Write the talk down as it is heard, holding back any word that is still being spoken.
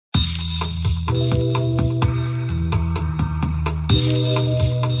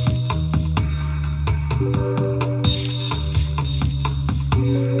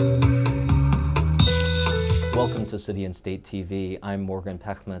City and State TV. I'm Morgan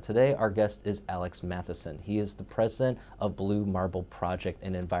Pehme. Today our guest is Alex Mathiessen. He is the president of Blue Marble Project,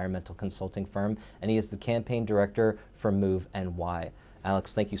 an environmental consulting firm, and he is the campaign director for Move NY.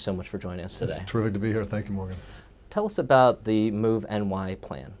 Alex, thank you so much for joining us today. It's terrific to be here. Thank you, Morgan. Tell us about the Move NY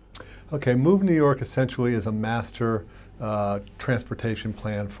plan. Okay, Move New York essentially is a master transportation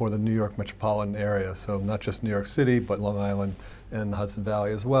plan for the New York metropolitan area. So not just New York City, but Long Island and the Hudson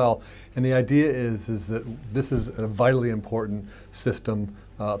Valley as well. And the idea is that this is a vitally important system,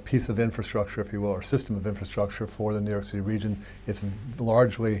 piece of infrastructure, if you will, or system of infrastructure for the New York City region. It's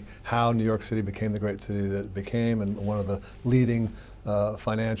largely how New York City became the great city that it became, and one of the leading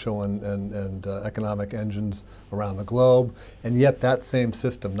financial and economic engines around the globe. And yet that same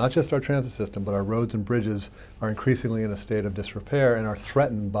system, not just our transit system, but our roads and bridges are increasingly in a state of disrepair and are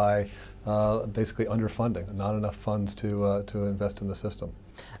threatened by basically underfunding, not enough funds to invest in the system.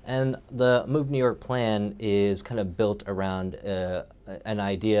 And the Move New York plan is kind of built around an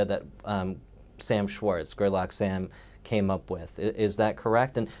idea that Sam Schwartz, Gridlock Sam, came up with. Is that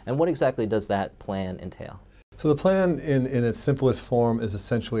correct? And what exactly does that plan entail? So the plan in its simplest form is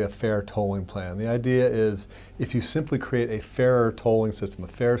essentially a fair tolling plan. The idea is if you simply create a fairer tolling system, a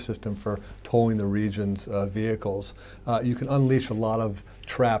fair system for tolling the region's vehicles, you can unleash a lot of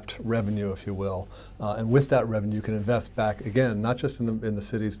trapped revenue, if you will. And with that revenue, you can invest back, again, not just in the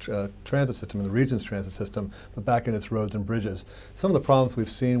city's transit system, in the region's transit system, but back in its roads and bridges. Some of the problems we've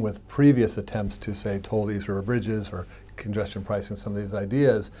seen with previous attempts to, say, toll the East River bridges or congestion pricing, some of these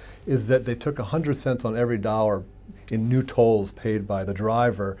ideas, is that they took 100 cents on every dollar in new tolls paid by the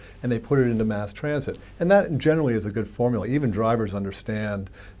driver, and they put it into mass transit. And that generally is a good formula. Even drivers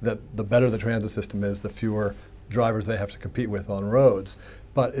understand that the better the transit system is, the fewer drivers they have to compete with on roads.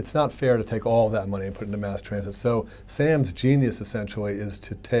 But it's not fair to take all that money and put it into mass transit. So Sam's genius essentially is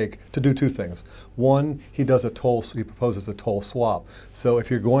to do two things. One, he proposes a toll swap. So if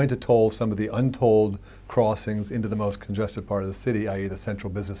you're going to toll some of the untolled crossings into the most congested part of the city, i.e. the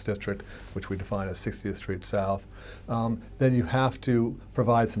central business district, which we define as 60th Street South, then you have to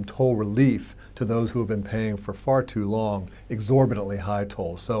provide some toll relief to those who have been paying for far too long exorbitantly high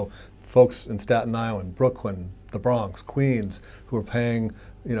tolls. So folks in Staten Island, Brooklyn, the Bronx, Queens, who are paying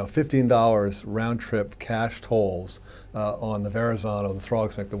 $15 round-trip cash tolls on the Verrazano, the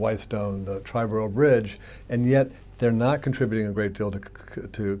Throgsneck, the Whitestone, the Triborough Bridge, and yet they're not contributing a great deal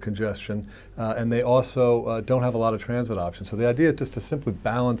to congestion, and they also don't have a lot of transit options. So the idea is just to simply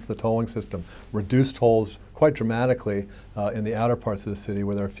balance the tolling system, reduce tolls quite dramatically in the outer parts of the city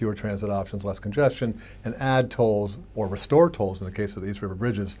where there are fewer transit options, less congestion, and add tolls or restore tolls in the case of the East River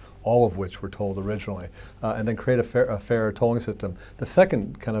bridges, all of which were tolled originally, and then create a fair tolling system. The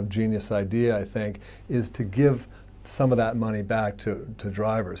second kind of genius idea, I think, is to give some of that money back to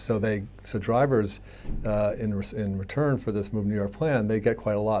drivers. So drivers, in return for this Move New York plan, they get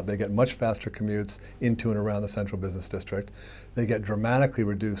quite a lot. They get much faster commutes into and around the central business district. They get dramatically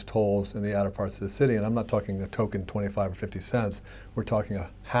reduced tolls in the outer parts of the city, and I'm not talking a token 25 or 50 cents. We're talking a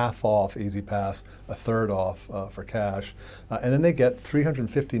half off Easy Pass, a third off for cash. And then they get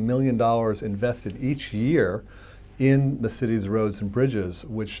 $350 million invested each year in the city's roads and bridges,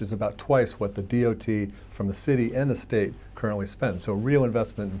 which is about twice what the DOT from the city and the state currently spend. So real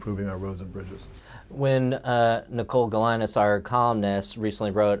investment in improving our roads and bridges. When Nicole Galanis, our columnist,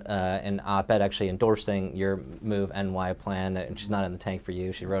 recently wrote an op-ed actually endorsing your Move NY plan, and she's not in the tank for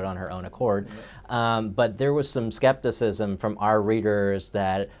you, she wrote on her own accord, but there was some skepticism from our readers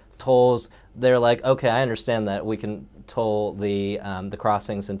that tolls, they're like, okay, I understand that we can toll the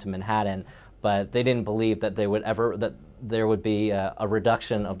crossings into Manhattan, but they didn't believe that there would be a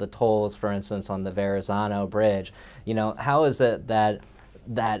reduction of the tolls, for instance, on the Verrazano Bridge. How is it that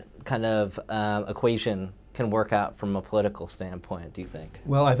that kind of equation can work out from a political standpoint, do you think?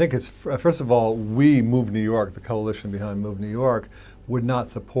 Well, I think it's, first of all, we, Move New York, the coalition behind Move New York, would not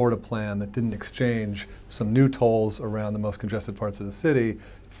support a plan that didn't exchange some new tolls around the most congested parts of the city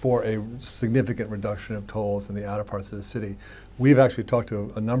for a significant reduction of tolls in the outer parts of the city. We've actually talked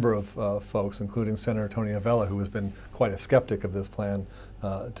to a number of folks, including Senator Tony Avella, who has been quite a skeptic of this plan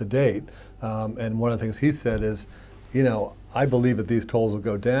to date. And one of the things he said is, I believe that these tolls will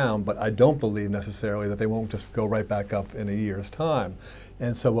go down, but I don't believe necessarily that they won't just go right back up in a year's time.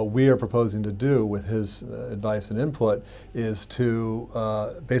 And so what we are proposing to do with his advice and input is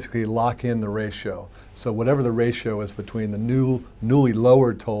to basically lock in the ratio. So whatever the ratio is between the newly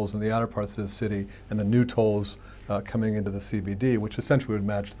lowered tolls in the outer parts of the city and the new tolls coming into the CBD, which essentially would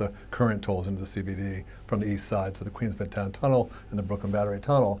match the current tolls into the CBD from the east side, so the Queens Midtown Tunnel and the Brooklyn Battery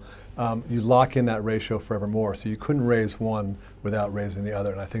Tunnel, you lock in that ratio forevermore. So you couldn't raise one without raising the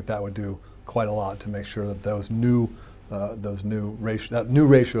other, and I think that would do quite a lot to make sure that that new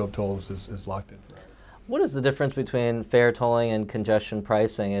ratio of tolls is locked in. What is the difference between fare tolling and congestion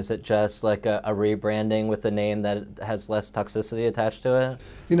pricing? Is it just like a rebranding with a name that has less toxicity attached to it?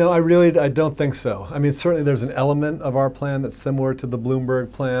 You know, I don't think so. I mean, certainly there's an element of our plan that's similar to the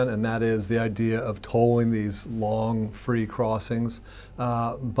Bloomberg plan, and that is the idea of tolling these long, free crossings.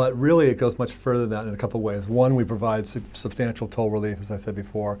 But really, it goes much further than that in a couple of ways. One, we provide substantial toll relief, as I said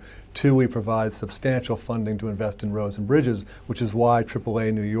before. Two, we provide substantial funding to invest in roads and bridges, which is why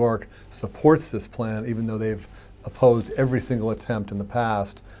AAA New York supports this plan, even though they've opposed every single attempt in the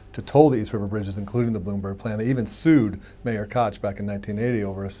past to toll the East River bridges, including the Bloomberg plan. They even sued Mayor Koch back in 1980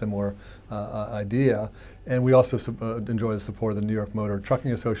 over a similar idea. And we also enjoy the support of the New York Motor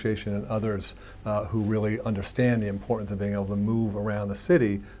Trucking Association and others who really understand the importance of being able to move around the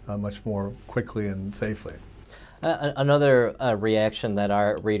city much more quickly and safely. Another reaction that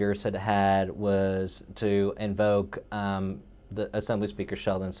our readers had was to invoke the Assembly Speaker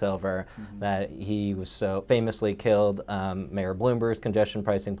Sheldon Silver, that he was so famously killed Mayor Bloomberg's congestion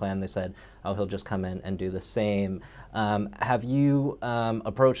pricing plan. They said, oh, he'll just come in and do the same. Have you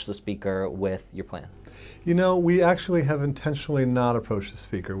approached the Speaker with your plan? You know, we actually have intentionally not approached the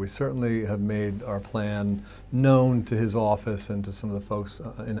Speaker. We certainly have made our plan known to his office and to some of the folks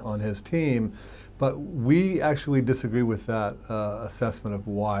on his team, but we actually disagree with that assessment of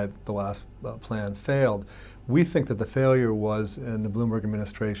why the last plan failed. We think that the failure was in the Bloomberg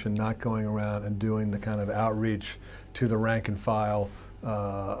administration not going around and doing the kind of outreach to the rank and file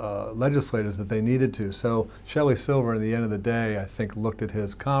legislators that they needed to. So Shelley Silver, at the end of the day, I think looked at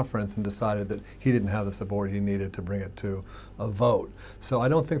his conference and decided that he didn't have the support he needed to bring it to a vote. So I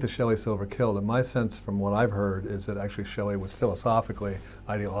don't think that Shelley Silver killed. And my sense from what I've heard is that actually Shelley was philosophically,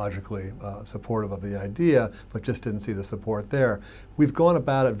 ideologically supportive of the idea, but just didn't see the support there. We've gone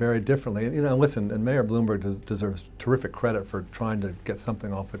about it very differently. And, you know, listen, and Mayor Bloomberg deserves terrific credit for trying to get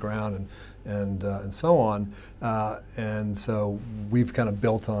something off the ground and so on. And so we've kind of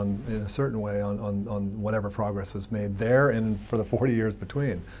built on, in a certain way, on whatever progress was made there and for the 40 years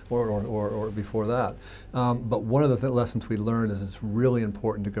between, or before that. But one of the lessons we learned is it's really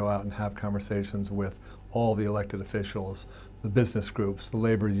important to go out and have conversations with all the elected officials, the business groups, the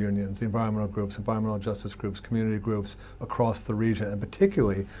labor unions, the environmental groups, environmental justice groups, community groups across the region, and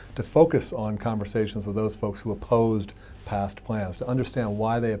particularly to focus on conversations with those folks who opposed past plans, to understand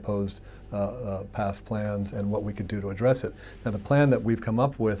why they opposed past plans and what we could do to address it. Now, the plan that we've come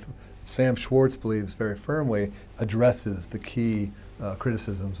up with, Sam Schwartz believes very firmly, addresses the key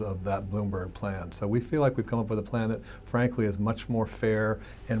criticisms of that Bloomberg plan. So we feel like we've come up with a plan that, frankly, is much more fair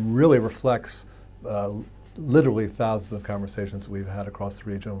and really reflects literally thousands of conversations that we've had across the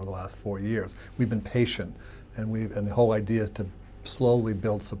region over the last 4 years. We've been patient, and the whole idea is to slowly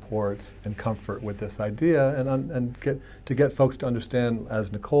build support and comfort with this idea, and get folks to understand,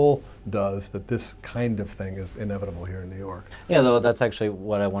 as Nicole does, that this kind of thing is inevitable here in New York. Yeah, though that's actually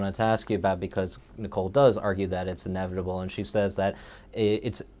what I wanted to ask you about, because Nicole does argue that it's inevitable, and she says that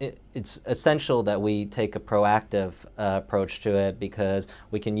it's essential that we take a proactive approach to it, because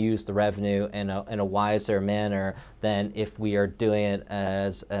we can use the revenue in a wiser manner than if we are doing it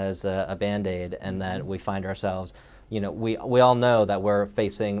as a Band-Aid, and that we find ourselves, you know, we all know that we're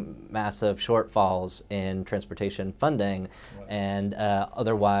facing massive shortfalls in transportation funding, right, and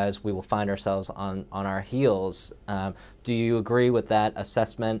otherwise we will find ourselves on our heels. Do you agree with that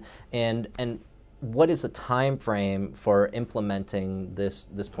assessment? And what is the time frame for implementing this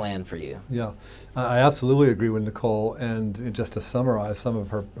plan for you? Yeah, I absolutely agree with Nicole. And just to summarize some of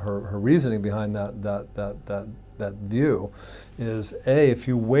her reasoning behind that view is, A, if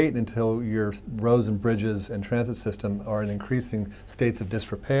you wait until your roads and bridges and transit system are in increasing states of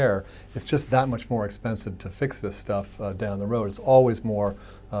disrepair, it's just that much more expensive to fix this stuff down the road. It's always more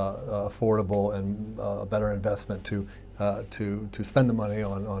affordable and a better investment to spend the money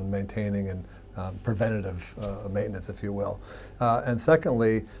on maintaining and preventative maintenance, if you will. And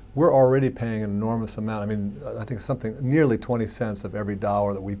secondly, we're already paying an enormous amount. I mean, I think something nearly 20 cents of every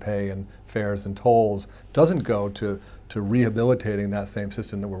dollar that we pay in fares and tolls doesn't go to rehabilitating that same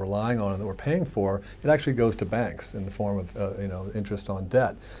system that we're relying on and that we're paying for. It actually goes to banks in the form of interest on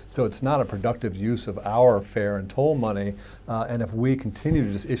debt. So it's not a productive use of our fare and toll money. And if we continue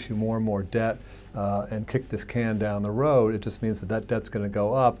to just issue more and more debt and kick this can down the road, it just means that debt's going to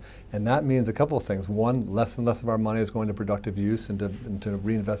go up. And that means a couple of things. One, less and less of our money is going to productive use into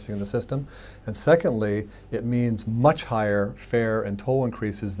reinvesting in the system. And secondly, it means much higher fare and toll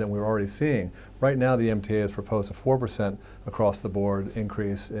increases than we're already seeing. Right now, the MTA has proposed a 4% across the board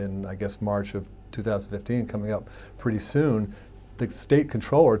increase in, I guess, March of 2015, coming up pretty soon. the state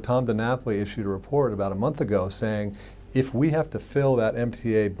controller, Tom DiNapoli, issued a report about a month ago saying if we have to fill that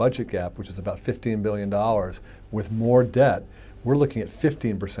MTA budget gap, which is about $15 billion, with more debt, we're looking at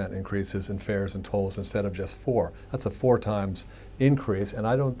 15% increases in fares and tolls instead of just 4. That's a 4 times increase, and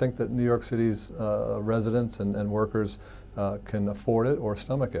I don't think that New York City's residents and workers can afford it or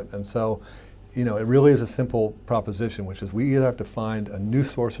stomach it. And so, you know, it really is a simple proposition, which is we either have to find a new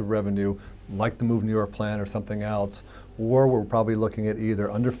source of revenue, like the Move New York plan or something else, or we're probably looking at either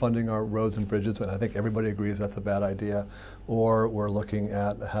underfunding our roads and bridges, and I think everybody agrees that's a bad idea, or we're looking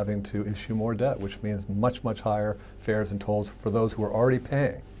at having to issue more debt, which means much, much higher fares and tolls for those who are already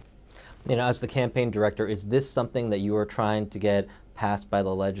paying. You know, as the campaign director, is this something that you are trying to get passed by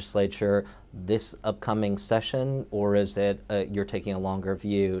the legislature this upcoming session, or is it you're taking a longer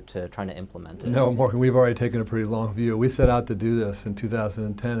view to trying to implement it? No, Morgan, we've already taken a pretty long view. We set out to do this in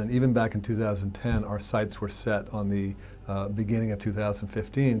 2010, and even back in 2010, our sights were set on the beginning of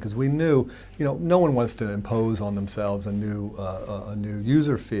 2015, because we knew, you know, no one wants to impose on themselves a new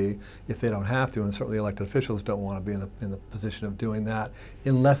user fee if they don't have to, and certainly elected officials don't want to be in the position of doing that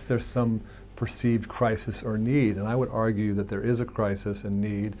unless there's some perceived crisis or need. And I would argue that there is a crisis and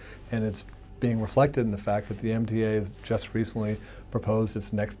need, and it's being reflected in the fact that the MTA has just recently proposed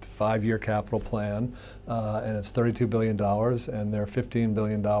its next 5-year capital plan, and it's $32 billion, and they're $15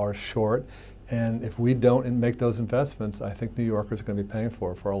 billion short. And if we don't make those investments, I think New Yorkers are going to be paying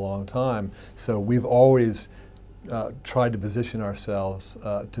for it for a long time. So we've always tried to position ourselves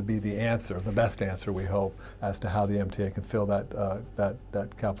to be the answer, the best answer, we hope, as to how the MTA can fill that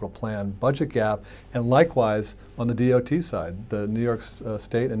capital plan budget gap. And likewise, on the DOT side, the New York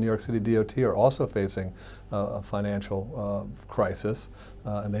State and New York City DOT are also facing a financial crisis,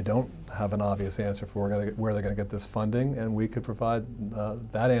 and they don't have an obvious answer for where they're going to get this funding, and we could provide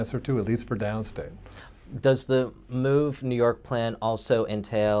that answer too, at least for downstate. Does the Move New York plan also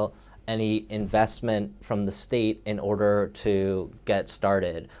entail any investment from the state in order to get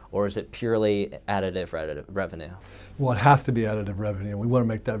started, or is it purely additive revenue? Well, it has to be additive revenue. We want to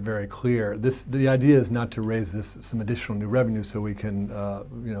make that very clear. The idea is not to raise some additional new revenue so we can,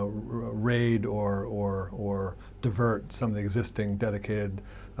 you know, raid or divert some of the existing dedicated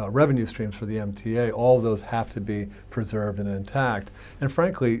revenue streams for the MTA. All of those have to be preserved and intact. And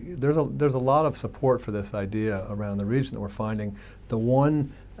frankly, there's a lot of support for this idea around the region that we're finding. The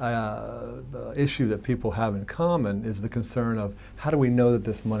one issue that people have in common is the concern of how do we know that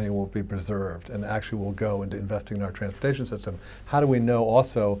this money will be preserved and actually will go into investing in our transportation system? How do we know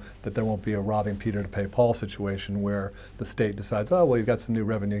also that there won't be a robbing Peter to pay Paul situation where the state decides, oh, well, you've got some new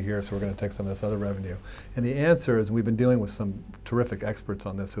revenue here, so we're going to take some of this other revenue? And the answer is, we've been dealing with some terrific experts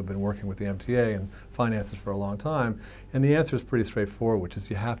on this who have been working with the MTA and finances for a long time, and the answer is pretty straightforward, which is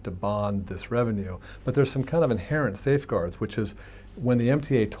you have to bond this revenue. But there's some kind of inherent safeguards, which is when the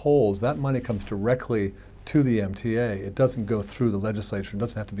MTA tolls, that money comes directly to the MTA. It doesn't go through the legislature. It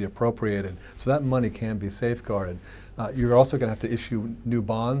doesn't have to be appropriated. So that money can be safeguarded. You're also going to have to issue new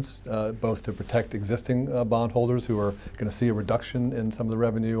bonds, both to protect existing bondholders who are going to see a reduction in some of the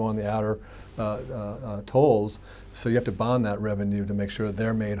revenue on the outer tolls. So you have to bond that revenue to make sure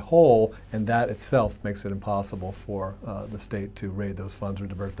they're made whole, and that itself makes it impossible for the state to raid those funds or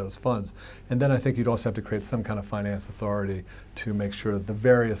divert those funds. And then I think you'd also have to create some kind of finance authority to make sure that the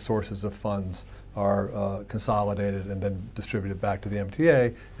various sources of funds are consolidated and then distributed back to the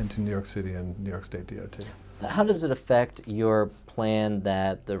MTA and to New York City and New York State DOT. How does it affect your plan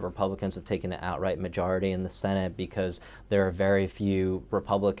that the Republicans have taken an outright majority in the Senate, because there are very few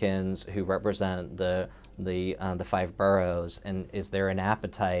Republicans who represent the 5 boroughs, and is there an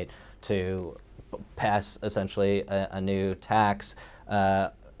appetite to pass essentially a new tax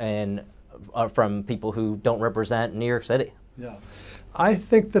from people who don't represent New York City? Yeah. I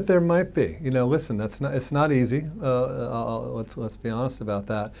think that there might be. You know, listen, it's not easy. Let's be honest about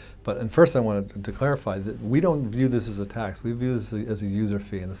that. And first I wanted to clarify that we don't view this as a tax. We view this as a user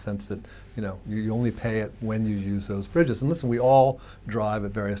fee, in the sense that, you know, you only pay it when you use those bridges. And listen, we all drive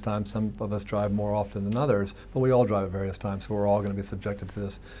at various times. Some of us drive more often than others, but we all drive at various times, so we're all going to be subjected to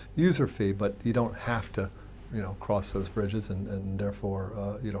this user fee. But you don't have to, you know, cross those bridges, and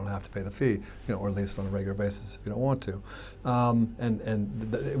therefore you don't have to pay the fee, you know, or at least on a regular basis if you don't want to.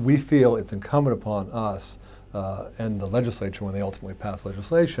 We feel it's incumbent upon us and the legislature, when they ultimately pass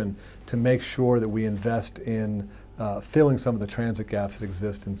legislation, to make sure that we invest in filling some of the transit gaps that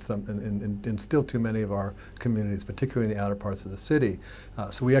exist in still too many of our communities, particularly in the outer parts of the city.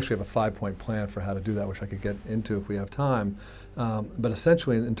 So we actually have a 5-point plan for how to do that, which I could get into if we have time. But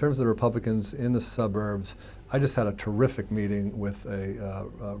essentially, in terms of the Republicans in the suburbs, I just had a terrific meeting with a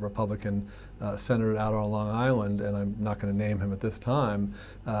Republican senator out on Long Island, and I'm not going to name him at this time,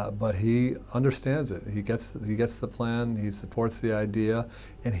 but he understands it. He gets the plan, he supports the idea,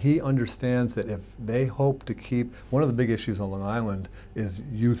 and he understands that if they hope to keep, one of the big issues on Long Island is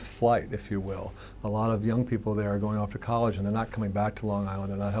youth flight, if you will. A lot of young people there are going off to college and they're not coming back to Long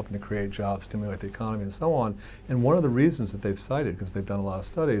Island, they're not helping to create jobs, stimulate the economy, and so on. And one of the reasons that they've cited, because they've done a lot of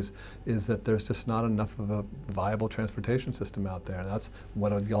studies, is that there's just not enough of a viable transportation system out there. And that's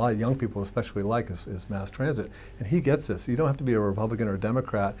what a lot of young people especially like is mass transit. And he gets this. You don't have to be a Republican or a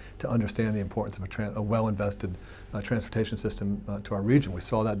Democrat to understand the importance of a well-invested transportation system to our region. We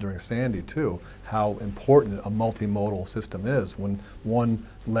saw that during Sandy too, how important a multimodal system is. When one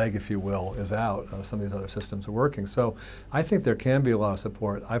leg, if you will, is out, some of these other systems are working. So I think there can be a lot of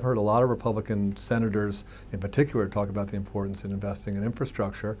support. I've heard a lot of Republican senators in particular talk about the importance in investing in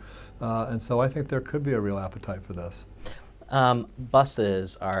infrastructure, and so I think there could be a real appetite for this.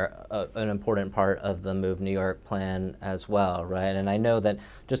 Buses are an important part of the Move New York plan as well, right? And I know that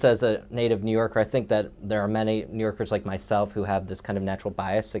just as a native New Yorker, I think that there are many New Yorkers like myself who have this kind of natural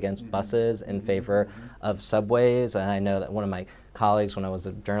bias against buses in favor of subways. And I know that one of my colleagues, when I was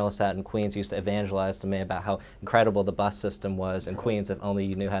a journalist out in Queens, used to evangelize to me about how incredible the bus system was in Queens if only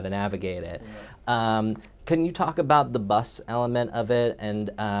you knew how to navigate it. Can you talk about the bus element of it,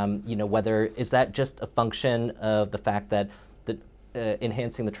 and whether is that just a function of the fact that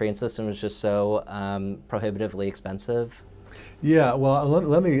enhancing the train system is just so prohibitively expensive? Yeah, well,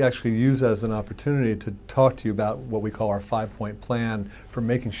 let me actually use that as an opportunity to talk to you about what we call our 5-point plan for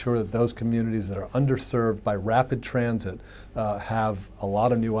making sure that those communities that are underserved by rapid transit have a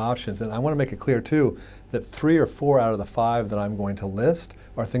lot of new options. And I want to make it clear, too, that 3 or 4 out of the 5 that I'm going to list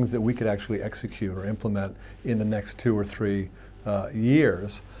are things that we could actually execute or implement in the next 2 or 3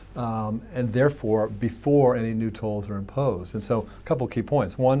 years. And therefore, before any new tolls are imposed. And so, a couple of key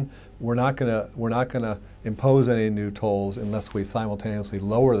points. One, we're not gonna impose any new tolls unless we simultaneously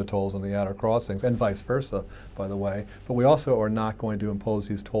lower the tolls on the outer crossings, and vice versa, by the way. But we also are not going to impose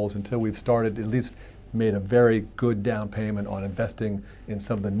these tolls until we've started, at least made a very good down payment on investing in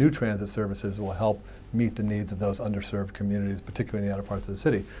some of the new transit services that will help meet the needs of those underserved communities, particularly in the outer parts of the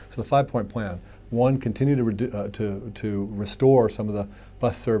city. So the 5-point plan. One, continue to restore some of the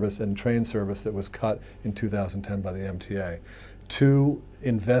bus service and train service that was cut in 2010 by the MTA. 2,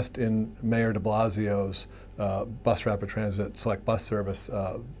 invest in Mayor de Blasio's bus rapid transit select bus service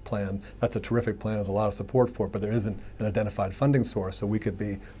plan. That's a terrific plan. There's a lot of support for it, but there isn't an identified funding source, so we could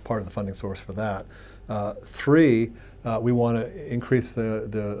be part of the funding source for that. 3, we want to increase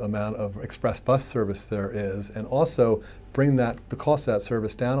the amount of express bus service there is, and also bring the cost of that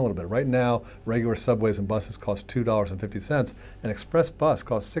service down a little bit. Right now, regular subways and buses cost $2.50, and express bus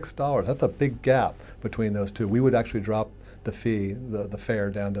costs $6. That's a big gap between those two. We would actually drop the fee, the fare,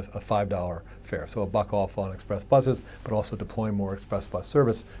 down to a $5 fare. So $1 off on express buses, but also deploy more express bus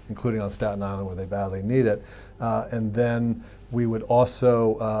service, including on Staten Island where they badly need it. And then we would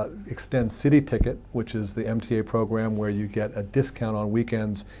also extend City Ticket, which is the MTA program where you get a discount on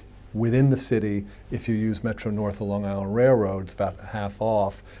weekends within the city if you use Metro North or Long Island Railroad. It's about half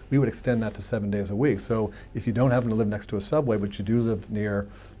off. We would extend that to 7 days a week. So if you don't happen to live next to a subway, but you do live near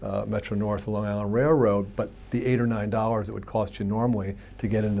Metro North or Long Island Railroad, but the $8 or $9 it would cost you normally to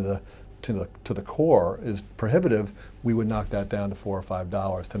get into to the core is prohibitive, we would knock that down to $4 or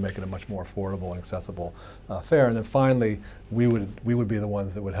 $5 to make it a much more affordable and accessible fare. And then finally, we would be the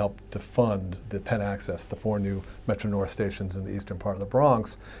ones that would help to fund the Penn Access, the 4 new Metro North stations in the eastern part of the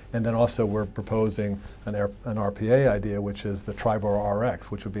Bronx. And then also we're proposing an RPA idea, which is the Triborough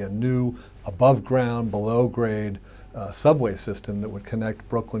RX, which would be a new above ground, below grade subway system that would connect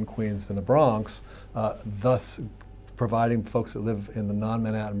Brooklyn, Queens, and the Bronx, thus providing folks that live in the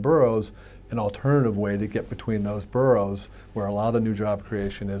non-Manhattan boroughs an alternative way to get between those boroughs where a lot of the new job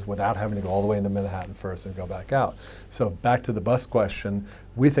creation is without having to go all the way into Manhattan first and go back out. So back to the bus question,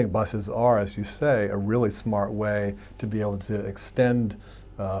 we think buses are, as you say, a really smart way to be able to extend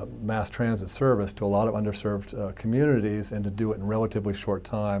mass transit service to a lot of underserved communities and to do it in relatively short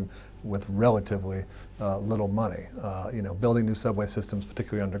time with relatively little money. Building new subway systems,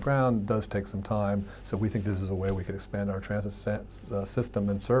 particularly underground, does take some time, so we think this is a way we could expand our transit system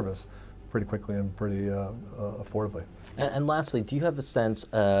and service pretty quickly and pretty affordably. And lastly, do you have a sense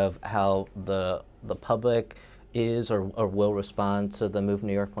of how the public is or will respond to the Move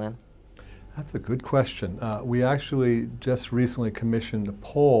New York plan? That's a good question. We actually just recently commissioned a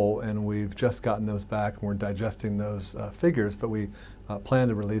poll, and we've just gotten those back, and we're digesting those figures, but we plan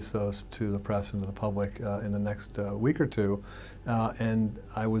to release those to the press and to the public in the next week or two. And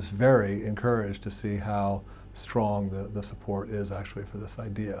I was very encouraged to see how strong the support is actually for this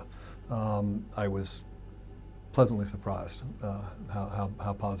idea. I was pleasantly surprised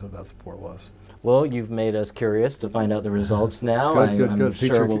how positive that support was. Well, you've made us curious to find out the results now. Good. I'm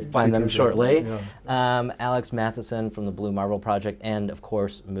sure we'll find them shortly. Yeah. Alex Mathiessen from the Blue Marble Project and, of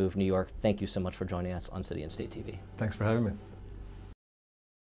course, Move New York, thank you so much for joining us on City and State TV. Thanks for having me.